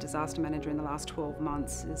faced as a disaster manager in the last 12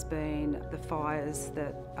 months has been the fires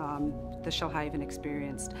that the Shoalhaven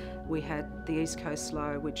experienced. We had the East Coast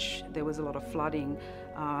Slow, which there was a lot of flooding,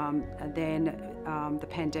 and then the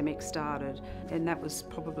pandemic started, and that was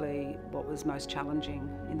probably what was most challenging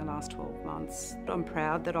in the last 12 months. I'm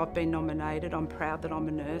proud that I've been nominated. I'm proud that I'm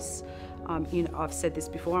a nurse. I've said this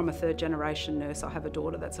before, I'm a 3rd-generation nurse. I have a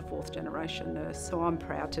daughter that's a 4th-generation nurse, so I'm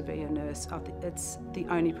proud to be a nurse. It's the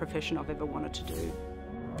only profession I've ever wanted to do.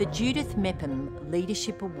 The Judith Mepham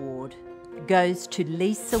Leadership Award goes to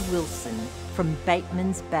Lisa Wilson from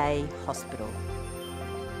Bateman's Bay Hospital.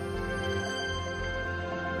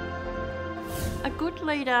 A good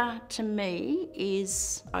leader to me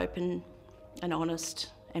is open and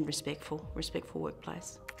honest and respectful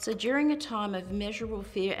workplace. So during a time of measurable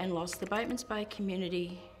fear and loss, the Bateman's Bay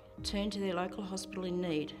community turned to their local hospital in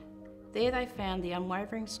need. There they found the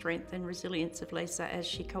unwavering strength and resilience of Lisa as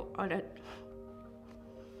she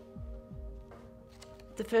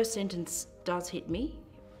The first sentence does hit me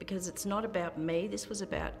because it's not about me, this was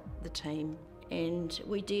about the team. And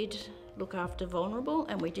we did look after vulnerable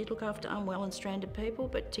and we did look after unwell and stranded people,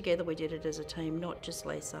 but together we did it as a team, not just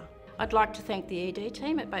Lisa. I'd like to thank the ED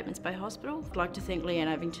team at Bateman's Bay Hospital. I'd like to thank Leanne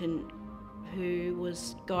Ovington, who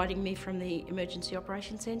was guiding me from the Emergency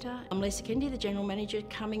Operations Centre. I'm Lisa Kennedy, the General Manager,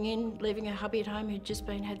 coming in, leaving her hubby at home who'd just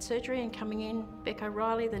had surgery, and coming in, Beck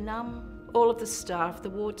O'Reilly, the NUM, all of the staff, the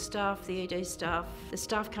ward staff, the ED staff, the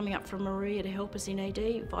staff coming up from Maria to help us in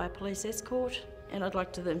ED via police escort, and I'd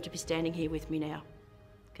like them to be standing here with me now,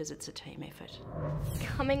 because it's a team effort.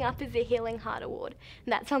 Coming up is the Healing Heart Award,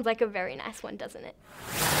 and that sounds like a very nice one, doesn't it?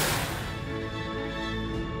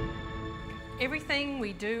 Everything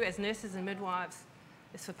we do as nurses and midwives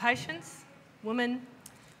is for patients, women,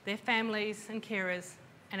 their families and carers,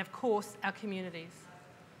 and of course our communities.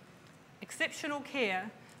 Exceptional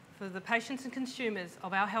care for the patients and consumers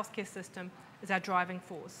of our healthcare system is our driving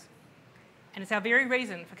force, and it's our very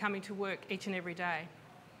reason for coming to work each and every day.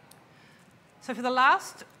 So for the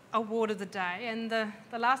last award of the day and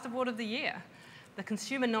the last award of the year, the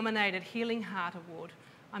consumer-nominated Healing Heart Award,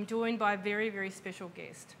 I'm joined by a very, very special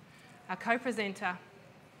guest, our co-presenter,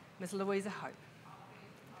 Ms. Louisa Hope.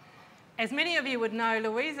 As many of you would know,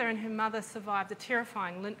 Louisa and her mother survived the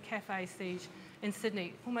terrifying Lint Cafe siege in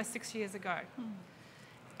Sydney almost 6 years ago.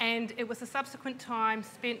 And it was the subsequent time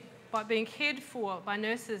spent by being cared for by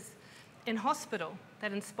nurses in hospital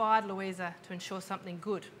that inspired Louisa to ensure something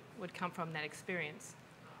good would come from that experience.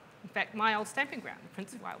 In fact, my old stamping ground, the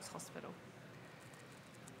Prince of Wales Hospital.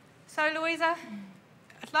 So Louisa,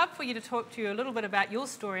 I'd love for you to talk to you a little bit about your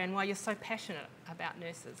story and why you're so passionate about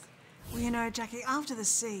nurses. Well, you know, Jackie, after the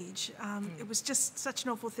siege, it was just such an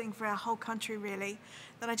awful thing for our whole country, really,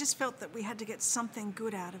 that I just felt that we had to get something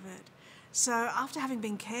good out of it. So after having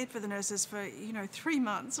been cared for the nurses for, 3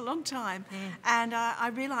 months, a long time, and I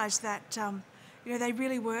realised that, they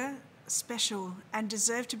really were special and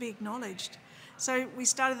deserved to be acknowledged. So we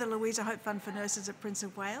started the Louisa Hope Fund for Nurses at Prince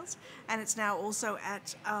of Wales, and it's now also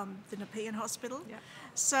at the Nepean Hospital. Yeah.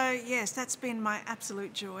 So yes, that's been my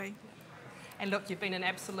absolute joy. And look, you've been an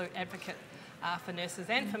absolute advocate for nurses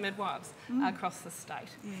and for midwives across the state.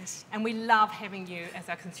 Yes. And we love having you as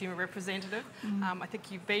our consumer representative. I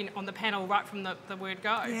think you've been on the panel right from the word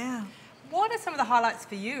go. Yeah. What are some of the highlights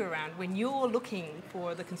for you around when you're looking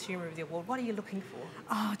for the Consumer of the Award? What are you looking for?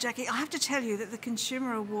 Oh, Jackie, I have to tell you that the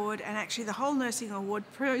Consumer Award and actually the whole nursing award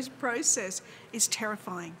process is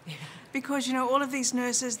terrifying. Yeah. Because, all of these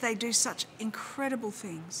nurses, they do such incredible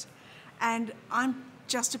things. And I'm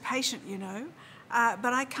just a patient,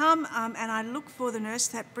 But I come and I look for the nurse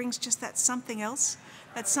that brings just that something else,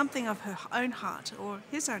 that something of her own heart or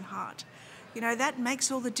his own heart. You know, that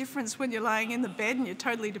makes all the difference when you're lying in the bed and you're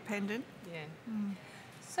totally dependent. Yeah.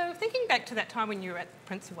 So thinking back to that time when you were at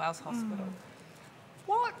Prince of Wales Hospital,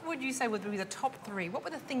 what would you say would be the top 3? What were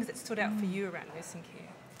the things that stood out for you around nursing care?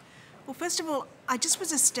 Well, first of all, I just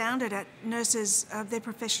was astounded at nurses, their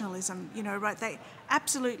professionalism, you know, right? They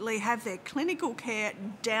absolutely have their clinical care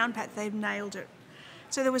down pat, they've nailed it.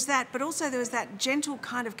 So there was that, but also there was that gentle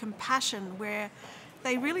kind of compassion where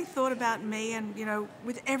they really thought about me and, you know,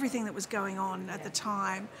 with everything that was going on at the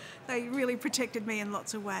time, they really protected me in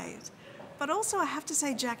lots of ways. But also I have to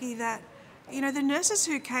say, Jackie, that, you know, the nurses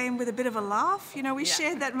who came with a bit of a laugh, you know, we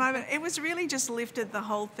shared that moment. It was really just lifted the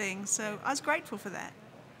whole thing. So I was grateful for that.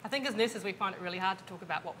 I think as nurses we find it really hard to talk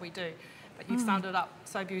about what we do, but you've summed it up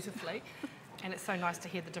so beautifully, and it's so nice to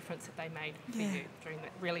hear the difference that they made for you during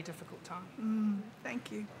that really difficult time.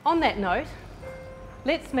 Thank you. On that note,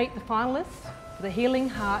 let's meet the finalists for the Healing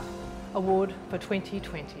Heart Award for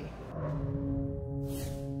 2020.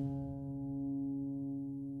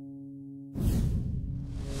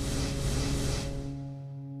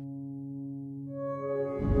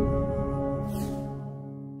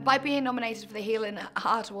 By being nominated for the Healing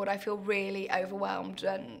Heart Award, I feel really overwhelmed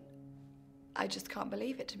and I just can't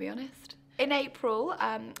believe it, to be honest. In April,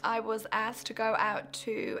 I was asked to go out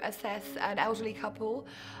to assess an elderly couple,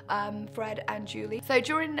 Fred and Julie. So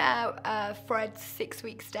during Fred's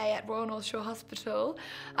 6-week stay at Royal North Shore Hospital,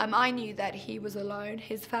 I knew that he was alone.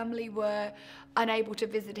 His family were unable to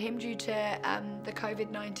visit him due to the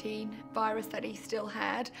COVID-19 virus that he still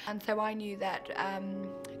had. And so I knew that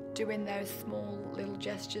doing those small little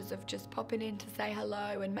gestures of just popping in to say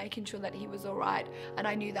hello and making sure that he was all right, and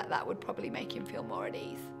I knew that that would probably make him feel more at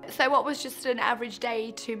ease. So what was just an average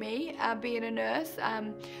day to me, being a nurse,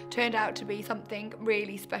 turned out to be something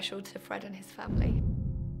really special to Fred and his family.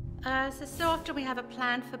 So often we have a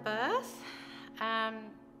plan for birth,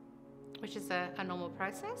 which is a normal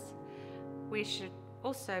process. We should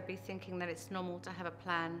also be thinking that it's normal to have a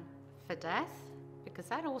plan for death, because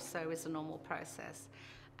that also is a normal process.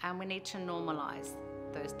 And we need to normalise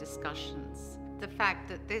those discussions. The fact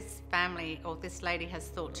that this family or this lady has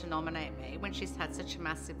thought to nominate me when she's had such a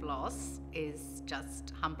massive loss is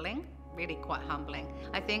just humbling, really quite humbling.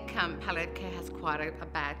 I think palliative care has quite a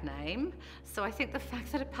bad name. So I think the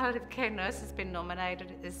fact that a palliative care nurse has been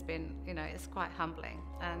nominated has been, you know, it's quite humbling.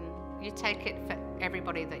 And you take it for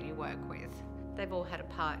everybody that you work with. They've all had a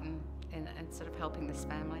part in sort of helping this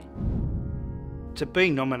family. So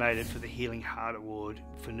being nominated for the Healing Heart Award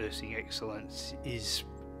for Nursing Excellence is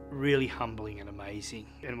really humbling and amazing.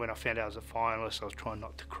 And when I found out I was a finalist, I was trying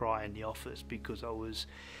not to cry in the office because I was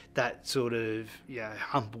that sort of,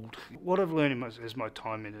 humbled. What I've learned as my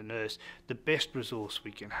time in a nurse, the best resource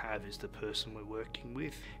we can have is the person we're working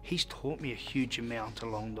with. He's taught me a huge amount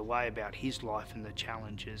along the way about his life and the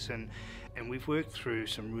challenges, and we've worked through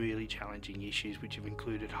some really challenging issues which have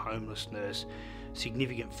included homelessness,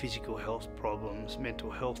 significant physical health problems,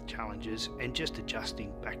 mental health challenges, and just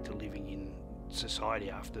adjusting back to living in society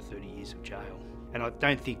after 30 years of jail. And I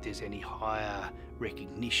don't think there's any higher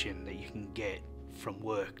recognition that you can get from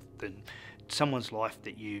work than someone's life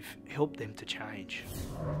that you've helped them to change.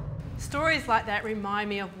 Stories like that remind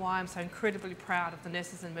me of why I'm so incredibly proud of the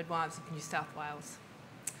nurses and midwives of New South Wales,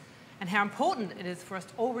 and how important it is for us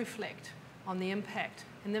to all reflect on the impact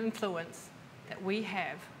and the influence that we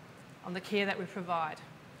have on the care that we provide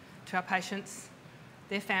to our patients,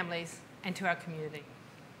 their families, and to our community.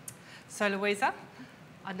 So Louisa,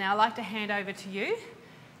 I'd now like to hand over to you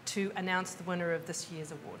to announce the winner of this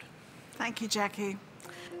year's award. Thank you, Jackie.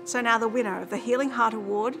 So now the winner of the Healing Heart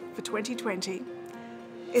Award for 2020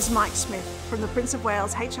 is Mike Smith from the Prince of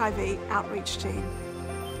Wales HIV Outreach Team.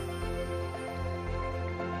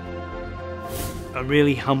 I'm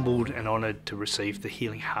really humbled and honoured to receive the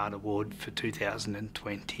Healing Heart Award for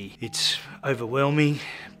 2020. It's overwhelming,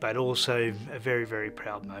 but also a very, very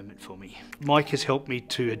proud moment for me. Mike has helped me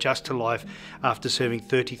to adjust to life after serving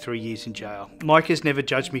 33 years in jail. Mike has never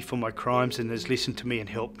judged me for my crimes and has listened to me and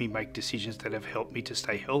helped me make decisions that have helped me to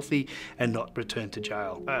stay healthy and not return to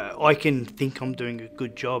jail. I can think I'm doing a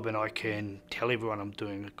good job and I can tell everyone I'm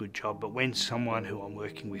doing a good job, but when someone who I'm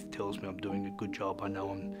working with tells me I'm doing a good job, I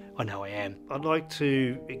know I am. I'd like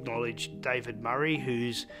to acknowledge David Murray,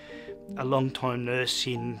 who's a long-time nurse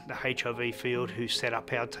in the HIV field who set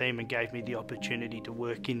up our team and gave me the opportunity to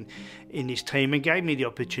work in this team and gave me the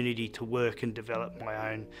opportunity to work and develop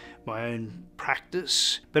my own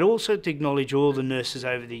practice, but also to acknowledge all the nurses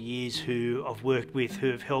over the years who I've worked with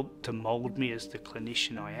who have helped to mould me as the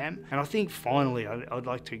clinician I am. And I think finally I'd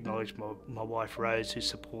like to acknowledge my wife Rose, who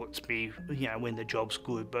supports me, you know, when the job's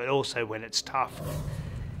good, but also when it's tough.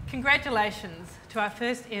 Congratulations to our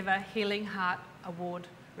first ever Healing Heart Award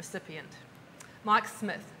recipient, Mike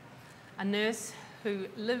Smith, a nurse who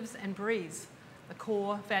lives and breathes the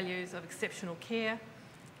core values of exceptional care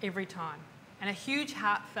every time. And a huge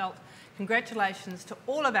heartfelt congratulations to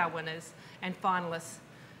all of our winners and finalists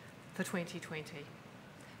for 2020.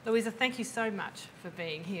 Louisa, thank you so much for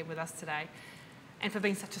being here with us today and for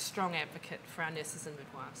being such a strong advocate for our nurses and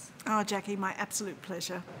midwives. Oh, Jackie, my absolute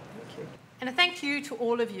pleasure. Thank you. And a thank you to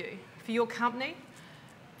all of you for your company,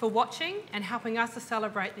 for watching and helping us to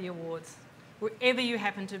celebrate the awards, wherever you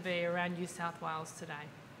happen to be around New South Wales today.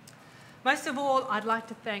 Most of all, I'd like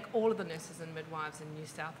to thank all of the nurses and midwives in New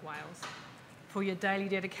South Wales for your daily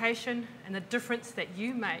dedication and the difference that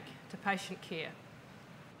you make to patient care.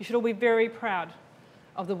 You should all be very proud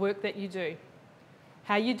of the work that you do,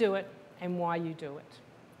 how you do it and why you do it.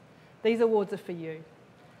 These awards are for you.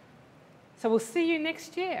 So we'll see you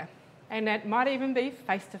next year, and that might even be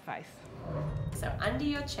face-to-face. So under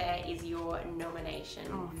your chair is your nomination.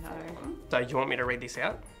 Oh no. So you want me to read this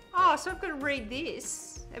out? Oh, so I've got to read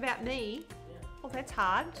this about me? Well, that's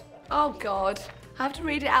hard. Oh God, I have to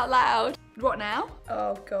read it out loud. What now?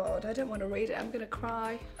 Oh God, I don't want to read it, I'm gonna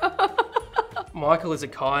cry. Michael is a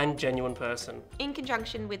kind, genuine person. In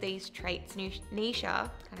conjunction with these traits, Nisha,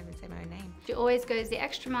 can't even say my own name. She always goes the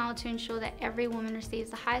extra mile to ensure that every woman receives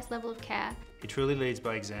the highest level of care. He truly leads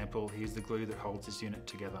by example. He's the glue that holds his unit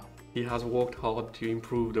together. He has worked hard to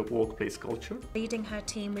improve the workplace culture. Leading her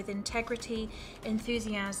team with integrity,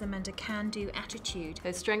 enthusiasm and a can-do attitude.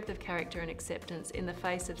 Her strength of character and acceptance in the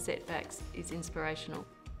face of setbacks is inspirational.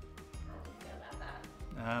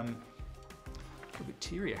 A little bit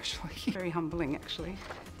teary actually. Very humbling actually.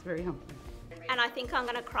 It's very humbling. And I think I'm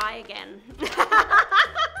going to cry again.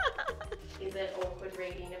 Is it awkward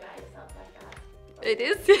reading about yourself like that? It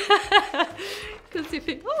is, because you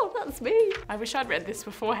think, oh, that's me. I wish I'd read this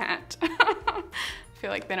beforehand. I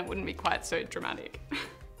feel like then it wouldn't be quite so dramatic.